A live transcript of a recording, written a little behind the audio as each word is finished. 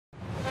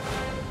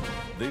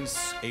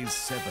This is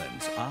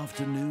 7's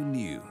afternoon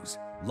news,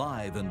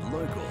 live and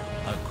local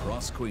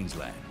across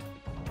Queensland.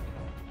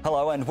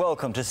 Hello and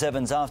welcome to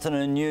 7's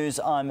afternoon news.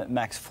 I'm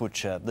Max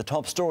Futcher. The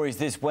top stories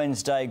this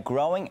Wednesday: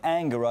 growing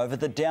anger over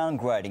the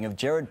downgrading of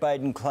Gerard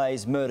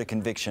Baden-Clay's murder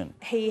conviction.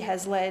 He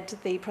has led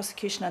the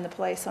prosecution and the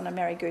police on a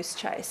merry goose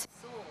chase.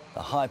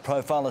 The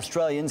high-profile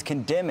Australians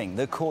condemning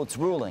the court's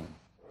ruling.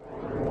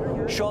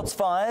 Shots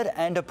fired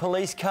and a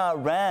police car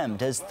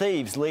rammed as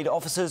thieves lead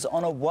officers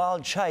on a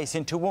wild chase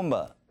in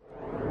Toowoomba.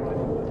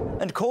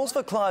 And calls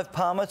for Clive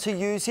Palmer to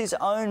use his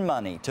own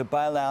money to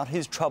bail out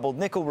his troubled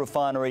nickel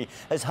refinery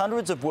as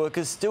hundreds of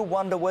workers still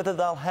wonder whether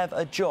they'll have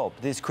a job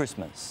this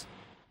Christmas.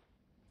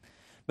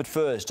 But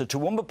first, a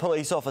Toowoomba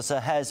police officer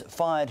has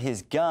fired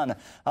his gun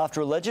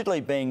after allegedly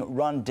being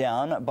run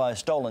down by a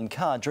stolen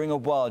car during a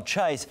wild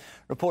chase.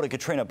 Reporter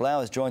Katrina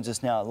Blowers joins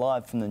us now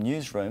live from the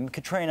newsroom.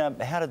 Katrina,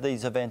 how did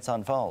these events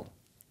unfold?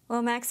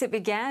 Well, Max, it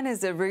began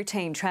as a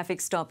routine traffic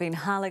stop in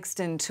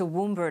Harlexton,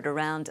 Toowoomba at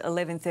around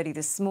 11:30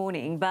 this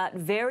morning, but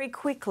very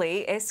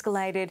quickly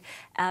escalated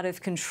out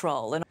of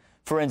control.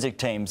 Forensic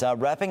teams are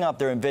wrapping up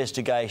their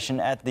investigation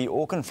at the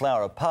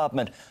Auchenflower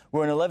apartment,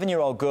 where an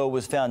 11-year-old girl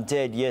was found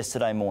dead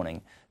yesterday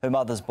morning. Her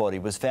mother's body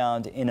was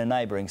found in a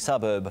neighbouring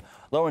suburb.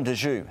 Lauren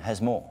Dejoux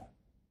has more.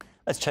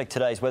 Let's check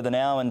today's weather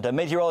now, and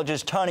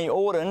meteorologist Tony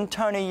Auden.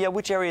 Tony,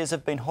 which areas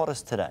have been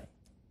hottest today?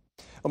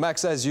 Well,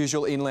 Max, as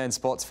usual, inland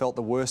spots felt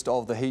the worst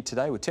of the heat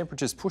today, with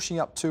temperatures pushing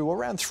up to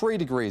around 3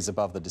 degrees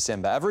above the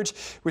December average.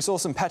 We saw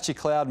some patchy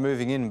cloud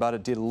moving in, but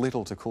it did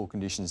little to cool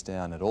conditions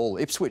down at all.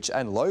 Ipswich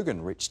and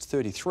Logan reached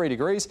 33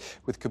 degrees,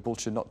 with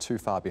Caboolture not too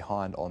far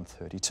behind on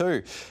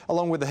 32.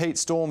 Along with the heat,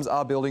 storms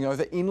are building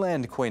over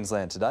inland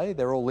Queensland today.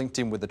 They're all linked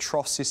in with the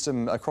trough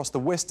system across the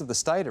west of the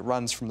state. It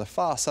runs from the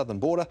far southern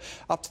border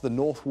up to the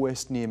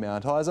northwest near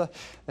Mount Isa.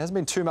 There hasn't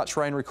been too much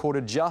rain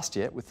recorded just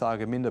yet, with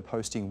Thargomindah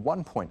posting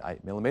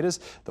 1.8 millimetres.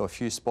 Though a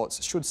few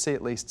spots should see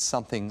at least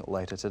something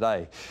later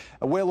today.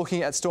 We're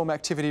looking at storm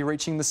activity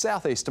reaching the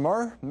southeast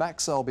tomorrow.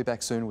 Max, I'll be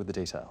back soon with the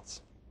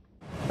details.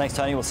 Thanks,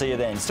 Tony. We'll see you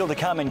then. Still to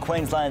come in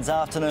Queensland's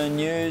afternoon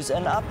news,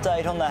 an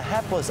update on the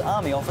hapless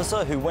army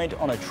officer who went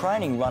on a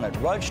training run at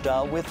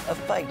Rochedale with a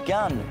fake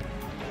gun.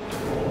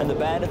 And the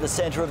band at the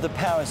centre of the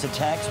Paris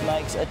attacks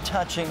makes a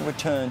touching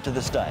return to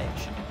the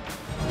stage.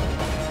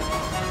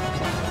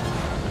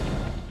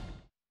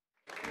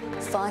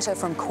 Fighter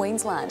from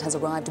Queensland has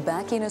arrived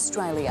back in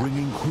Australia.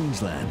 Bringing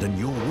Queensland and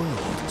your world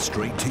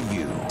straight to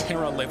you.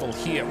 Terror level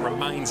here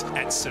remains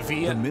at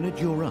severe. The minute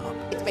you're up,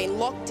 it's been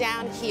locked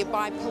down here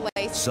by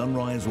police.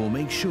 Sunrise will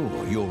make sure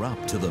you're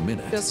up to the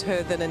minute. Just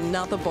heard that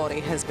another body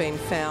has been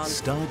found.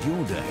 Start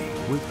your day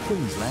with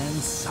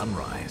Queensland's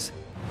Sunrise.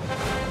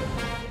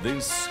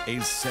 This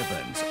is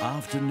 7's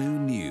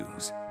afternoon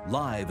news,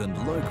 live and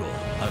local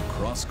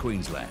across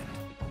Queensland.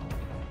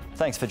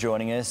 Thanks for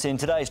joining us. In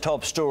today's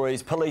top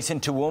stories, police in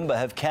Toowoomba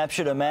have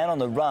captured a man on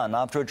the run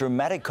after a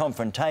dramatic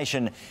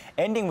confrontation,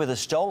 ending with a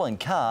stolen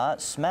car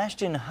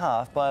smashed in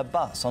half by a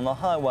bus on the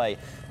highway.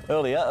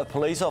 Earlier, a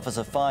police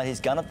officer fired his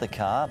gun at the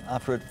car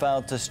after it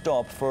failed to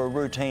stop for a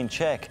routine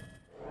check.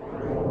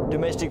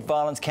 Domestic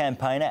violence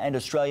campaigner and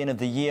Australian of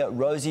the Year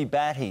Rosie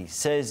Batty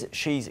says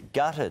she's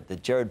gutted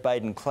that Gerard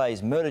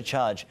Baden-Clay's murder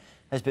charge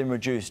has been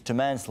reduced to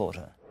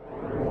manslaughter.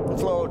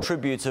 Floral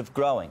tributes are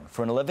growing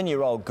for an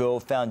 11-year-old girl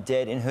found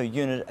dead in her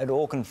unit at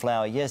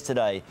Auchenflower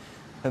yesterday.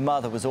 Her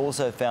mother was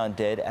also found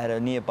dead at a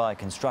nearby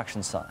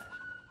construction site.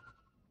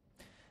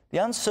 The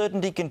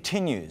uncertainty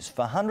continues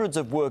for hundreds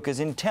of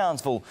workers in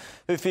Townsville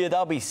who fear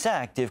they'll be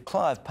sacked if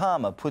Clive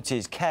Palmer puts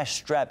his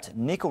cash-strapped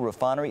nickel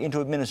refinery into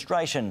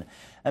administration.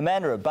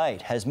 Amanda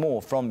Abate has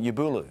more from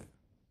Yabulu.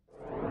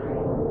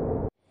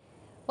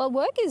 Well,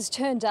 workers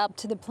turned up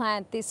to the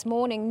plant this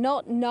morning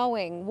not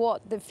knowing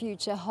what the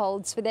future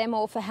holds for them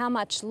or for how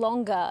much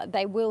longer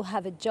they will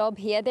have a job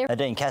here.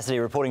 Nadine Cassidy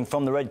reporting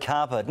from the red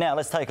carpet. Now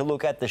let's take a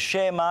look at the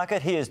share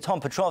market. Here's Tom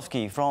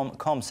Petrovsky from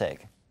ComSec.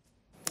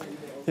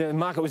 Yeah, the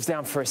market was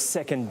down for a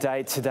second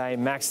day today.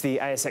 Max, the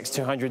ASX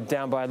 200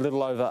 down by a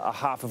little over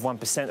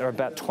 0.5%, or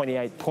about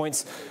 28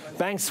 points.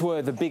 Banks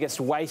were the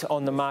biggest weight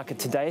on the market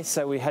today,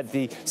 so we had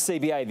the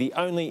CBA, the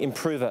only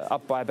improver,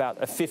 up by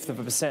about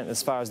 0.5%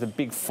 as far as the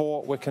big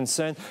four were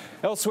concerned.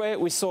 Elsewhere,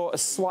 we saw a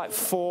slight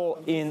fall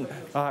in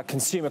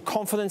consumer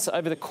confidence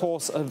over the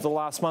course of the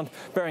last month,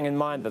 bearing in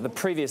mind that the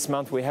previous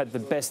month we had the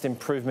best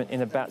improvement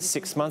in about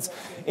 6 months.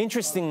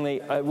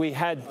 Interestingly, we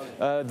had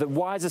the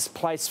wisest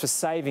place for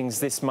savings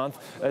this month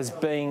as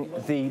being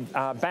the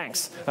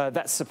banks.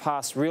 That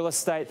surpassed real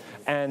estate,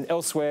 and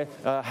elsewhere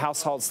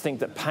households think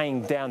that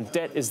paying down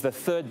debt is the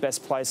third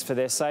best place for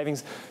their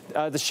savings.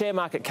 The share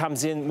market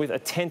comes in with a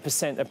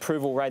 10%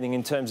 approval rating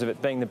in terms of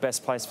it being the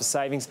best place for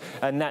savings,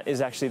 and that is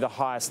actually the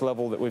highest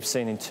level that we've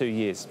seen in 2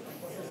 years.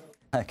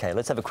 OK,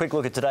 let's have a quick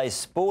look at today's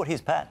sport.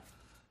 Here's Pat.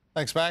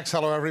 Thanks, Max.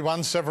 Hello,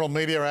 everyone. Several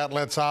media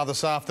outlets are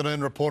this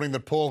afternoon reporting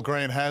that Paul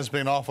Green has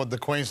been offered the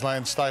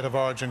Queensland State of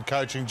Origin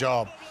coaching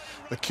job.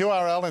 The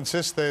QRL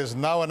insists there's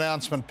no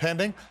announcement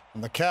pending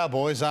and the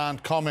Cowboys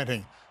aren't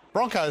commenting.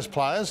 Broncos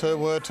players who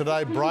were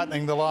today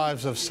brightening the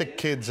lives of sick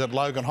kids at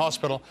Logan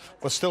Hospital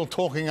were still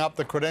talking up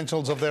the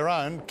credentials of their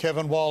own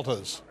Kevin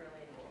Walters.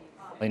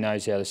 He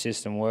knows how the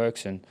system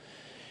works, and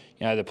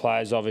you know the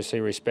players obviously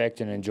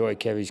respect and enjoy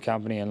Kevy's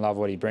company and love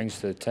what he brings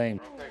to the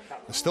team.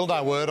 There's still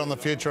no word on the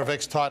future of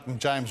ex-Titan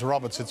James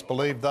Roberts. It's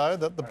believed, though,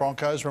 that the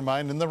Broncos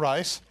remain in the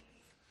race.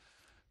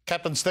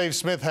 Captain Steve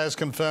Smith has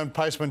confirmed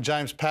paceman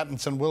James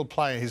Pattinson will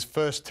play his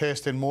first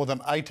test in more than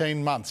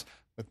 18 months,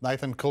 with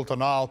Nathan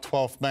Coulter-Nile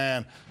 12th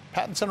man.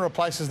 Pattinson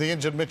replaces the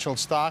injured Mitchell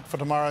Starc for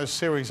tomorrow's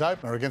series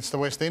opener against the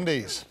West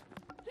Indies.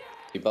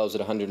 He bowls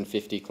at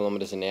 150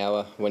 kilometres an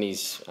hour when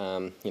he's,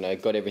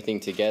 got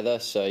everything together.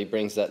 So he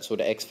brings that sort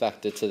of X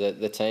factor to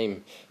the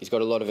team. He's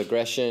got a lot of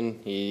aggression.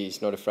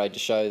 He's not afraid to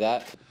show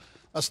that.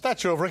 A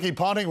statue of Ricky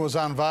Ponting was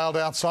unveiled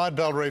outside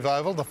Bellerive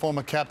Oval. The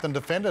former captain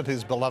defended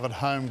his beloved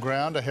home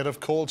ground ahead of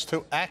calls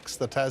to axe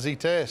the Tassie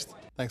Test.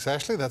 Thanks,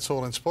 Ashley. That's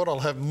all in sport. I'll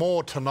have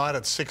more tonight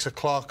at 6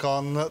 o'clock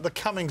on the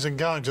comings and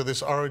goings of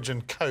this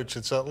Origin coach.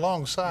 It's a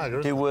long saga, isn't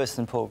it? Do worse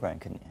than Paul Green,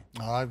 couldn't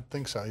you? I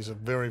think so. He's a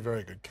very,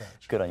 very good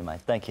coach. Good on you, mate.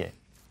 Thank you.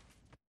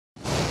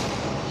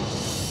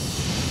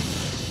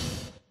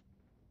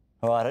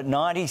 All right, at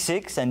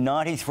 96 and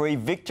 93,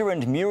 Victor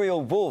and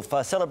Muriel Wolfe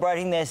are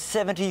celebrating their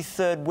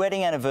 73rd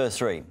wedding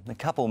anniversary. The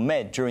couple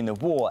met during the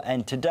war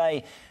and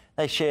today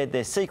they shared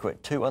their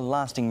secret to a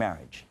lasting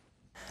marriage.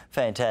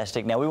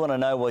 Fantastic. Now, we want to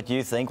know what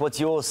you think. What's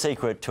your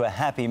secret to a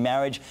happy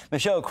marriage?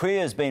 Michelle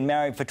Creer's been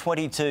married for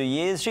 22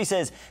 years. She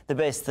says the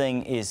best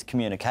thing is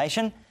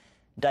communication.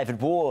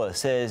 David Waugh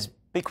says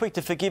be quick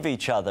to forgive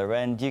each other,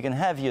 and you can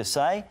have your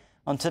say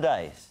on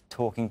today's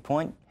Talking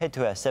Point. Head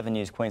to our 7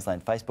 News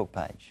Queensland Facebook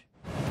page.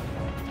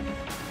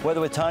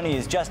 Weather with Tony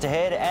is just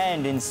ahead,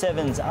 and in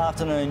 7's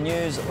afternoon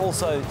news,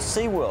 also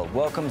SeaWorld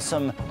welcomes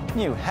some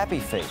new happy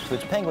feet to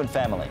its penguin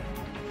family.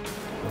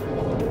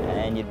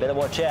 And you'd better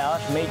watch out.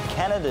 Meet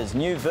Canada's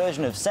new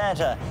version of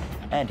Santa,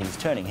 and he's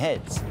turning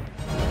heads.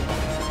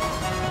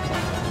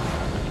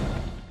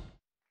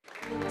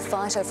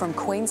 Fighter from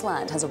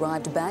Queensland has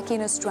arrived back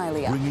in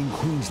Australia. Bringing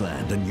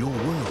Queensland and your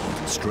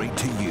world straight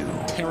to you.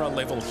 Terror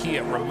level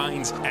here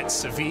remains at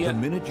severe. The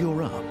minute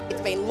you're up,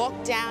 It's been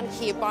locked down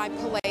here by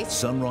police.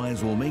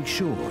 Sunrise will make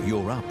sure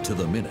you're up to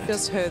the minute.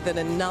 Just heard that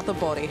another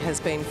body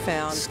has been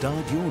found.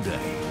 Start your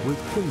day with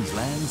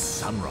Queensland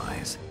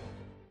Sunrise.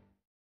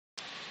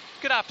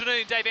 Good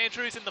afternoon, Dave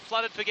Andrews in the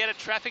flooded Forget It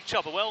traffic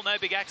chopper. Well, no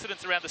big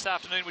accidents around this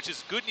afternoon, which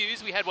is good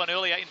news. We had one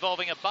earlier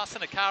involving a bus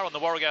and a car on the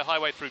Warrego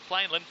Highway through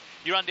Plainland.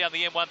 You run down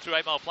the M1 through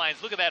 8 Mile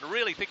Plains. Look at that,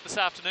 really thick this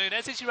afternoon,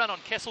 as is you run on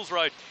Kessels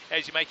Road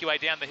as you make your way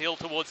down the hill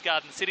towards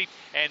Garden City,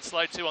 and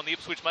slow too on the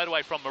Ipswich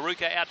motorway from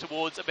Maruka out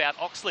towards about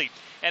Oxley.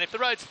 And if the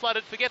road's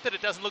flooded, forget that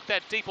it doesn't look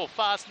that deep or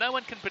fast. No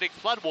one can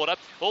predict floodwater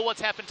or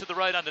what's happened to the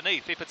road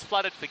underneath. If it's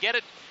flooded, forget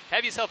it.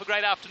 Have yourself a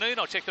great afternoon.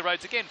 I'll check the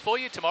roads again for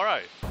you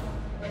tomorrow.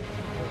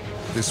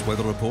 This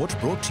weather report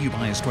brought to you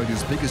by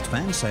Australia's biggest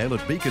fan sale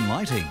at Beacon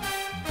Lighting.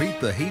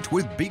 Beat the heat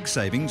with big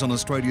savings on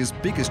Australia's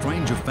biggest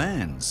range of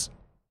fans.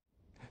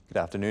 Good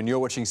afternoon. You're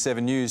watching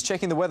 7 News.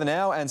 Checking the weather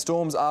now, and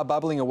storms are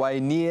bubbling away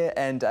near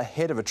and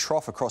ahead of a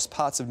trough across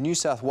parts of New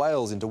South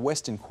Wales into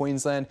Western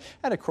Queensland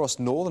and across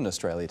northern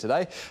Australia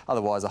today.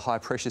 Otherwise, a high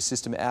pressure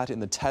system out in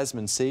the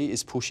Tasman Sea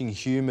is pushing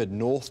humid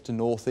north to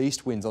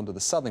northeast winds onto the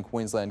southern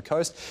Queensland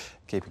coast,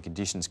 keeping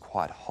conditions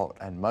quite hot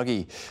and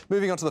muggy.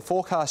 Moving on to the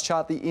forecast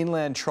chart, the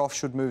inland trough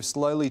should move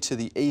slowly to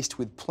the east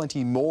with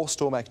plenty more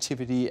storm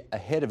activity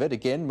ahead of it,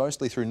 again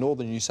mostly through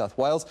northern New South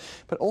Wales,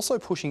 but also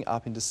pushing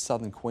up into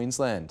southern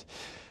Queensland.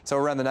 So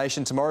around the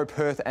nation tomorrow,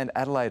 Perth and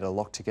Adelaide are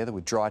locked together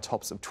with dry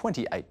tops of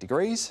 28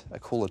 degrees, a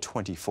cooler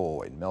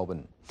 24 in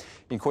Melbourne.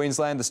 In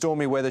Queensland, the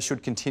stormy weather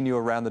should continue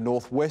around the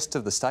northwest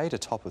of the state, a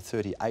top of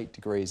 38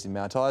 degrees in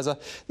Mount Isa,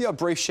 the odd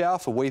brief shower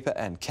for Weipa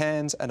and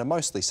Cairns, and a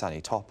mostly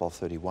sunny top of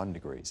 31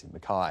 degrees in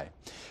Mackay.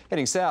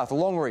 Heading south,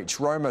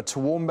 Longreach, Roma,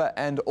 Toowoomba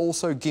and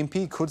also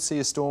Gympie could see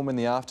a storm in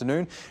the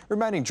afternoon,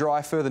 remaining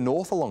dry further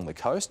north along the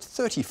coast,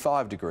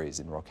 35 degrees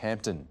in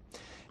Rockhampton.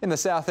 In the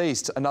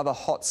southeast, another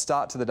hot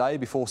start to the day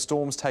before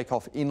storms take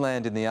off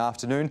inland in the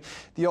afternoon.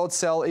 The odd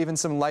cell, even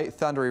some late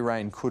thundery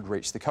rain could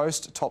reach the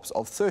coast, tops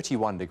of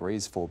 31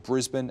 degrees for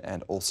Brisbane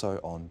and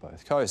also on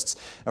both coasts.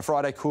 Now,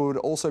 Friday could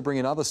also bring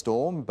another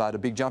storm, but a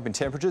big jump in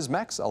temperatures.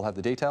 Max, I'll have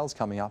the details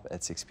coming up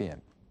at 6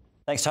 p.m.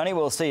 Thanks, Tony.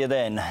 We'll see you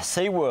then.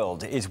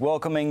 SeaWorld is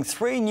welcoming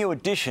 3 new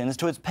additions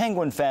to its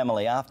penguin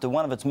family after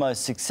one of its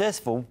most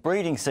successful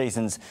breeding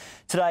seasons.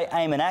 Today,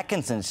 Eamon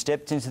Atkinson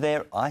stepped into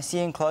their icy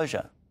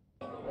enclosure.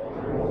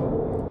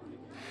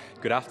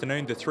 Good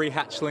afternoon. The 3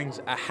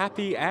 hatchlings are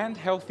happy and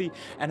healthy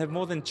and have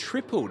more than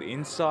tripled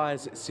in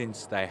size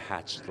since they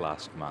hatched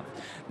last month.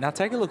 Now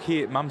take a look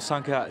here. Mum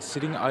Sunka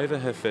sitting over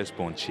her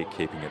firstborn chick,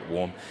 keeping it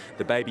warm.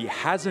 The baby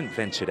hasn't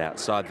ventured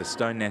outside the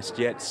stone nest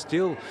yet,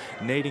 still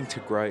needing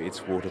to grow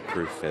its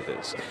waterproof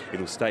feathers.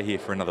 It'll stay here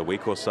for another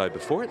week or so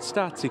before it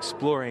starts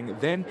exploring.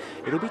 Then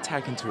it'll be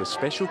taken to a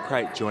special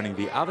crate joining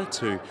the other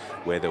 2,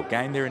 where they'll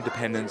gain their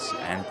independence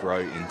and grow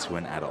into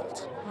an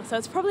adult. So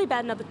it's probably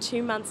about another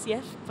 2 months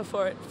yet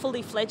before it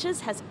fully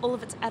fledges, has all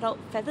of its adult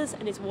feathers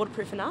and is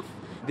waterproof enough.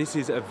 This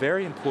is a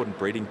very important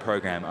breeding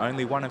program,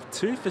 only one of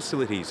 2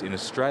 facilities in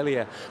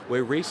Australia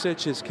where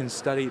researchers can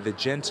study the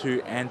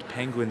gentoo and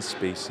penguin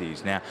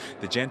species. Now,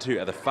 the gentoo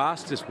are the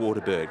fastest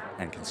water bird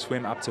and can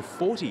swim up to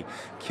 40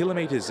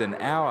 kilometres an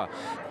hour.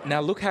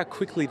 Now look how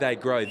quickly they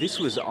grow. This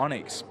was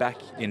Onyx back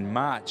in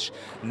March.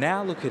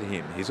 Now look at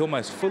him. He's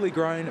almost fully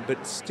grown,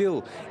 but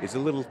still is a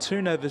little too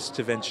nervous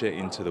to venture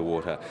into the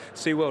water.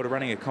 SeaWorld are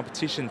running a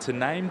competition to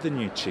name the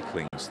new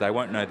chicklings. They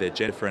won't know their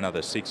gender for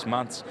another 6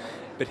 months.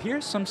 But here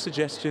are some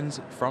suggestions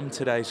from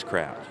today's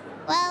crowd.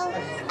 Well,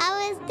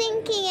 I was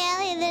thinking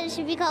earlier that it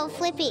should be called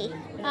Flippy.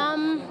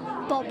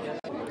 Bob.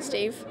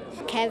 Steve.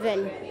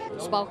 Kevin.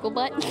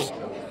 Sparklebutt.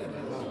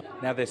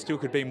 Now, there still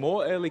could be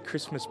more early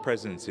Christmas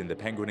presents in the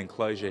penguin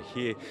enclosure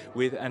here,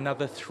 with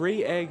another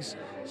 3 eggs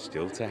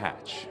still to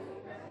hatch.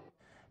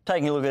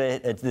 Taking a look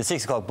at the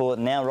 6 o'clock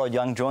bulletin now, Rod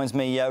Young joins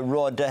me.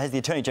 Rod, has the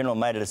Attorney-General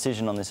made a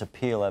decision on this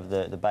appeal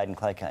over the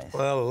Baden-Clay case?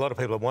 Well, a lot of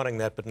people are wanting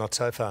that, but not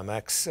so far,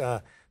 Max.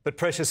 But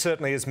pressure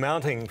certainly is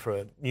mounting for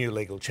a new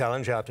legal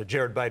challenge after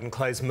Gerard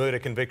Baden-Clay's murder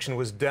conviction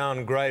was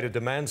downgraded to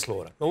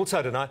manslaughter.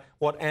 Also tonight,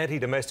 what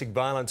anti-domestic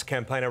violence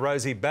campaigner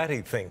Rosie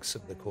Batty thinks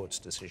of the court's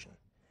decision.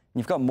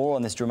 You've got more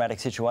on this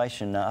dramatic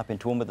situation up in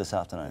Toowoomba this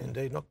afternoon.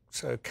 Indeed, not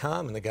so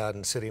calm in the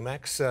Garden City,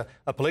 Max. A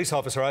police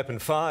officer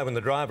opened fire when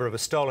the driver of a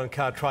stolen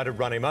car tried to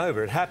run him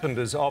over. It happened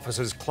as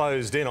officers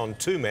closed in on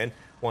 2 men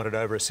wanted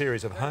over a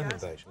series of home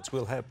invasions.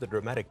 We'll have the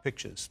dramatic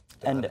pictures.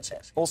 And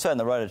also on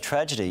the road, a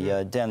tragedy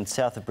down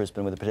south of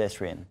Brisbane with a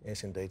pedestrian.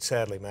 Yes, indeed.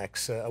 Sadly,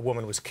 Max, a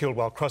woman was killed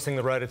while crossing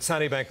the road at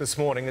Sunnybank this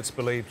morning. It's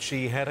believed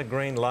she had a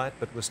green light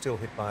but was still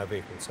hit by a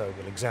vehicle. So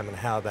we'll examine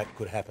how that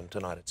could happen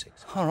tonight at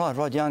 6. All right,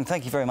 Rod Young,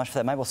 thank you very much for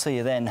that, mate. We'll see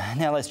you then.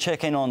 Now let's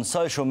check in on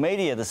social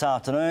media this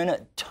afternoon.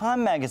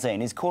 Time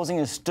magazine is causing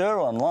a stir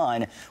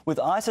online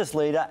with ISIS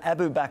leader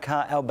Abu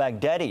Bakr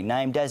al-Baghdadi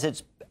named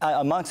as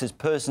amongst its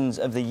Persons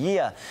of the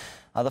Year.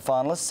 Other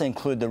finalists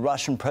include the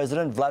Russian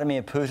President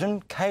Vladimir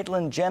Putin,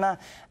 Caitlyn Jenner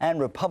and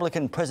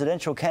Republican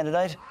presidential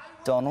candidate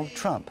Donald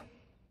Trump.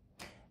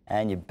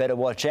 And you better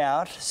watch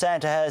out.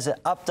 Santa has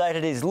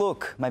updated his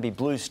look, maybe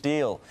blue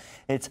steel.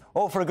 It's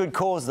all for a good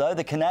cause, though.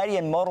 The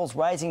Canadian model's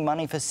raising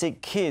money for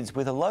sick kids,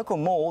 with a local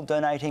mall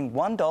donating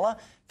 $1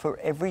 for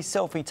every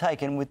selfie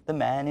taken with the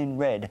man in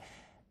red,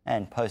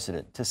 and posted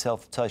it to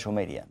social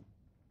media.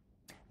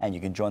 And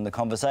you can join the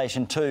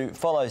conversation too.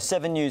 Follow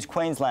 7 News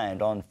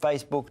Queensland on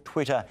Facebook,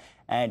 Twitter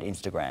and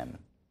Instagram.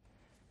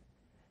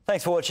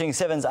 Thanks for watching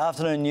 7's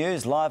Afternoon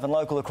News, live and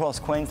local across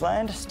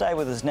Queensland. Stay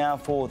with us now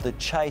for The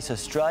Chase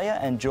Australia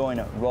and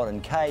join Rod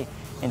and Kay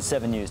in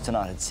 7 News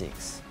tonight at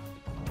 6.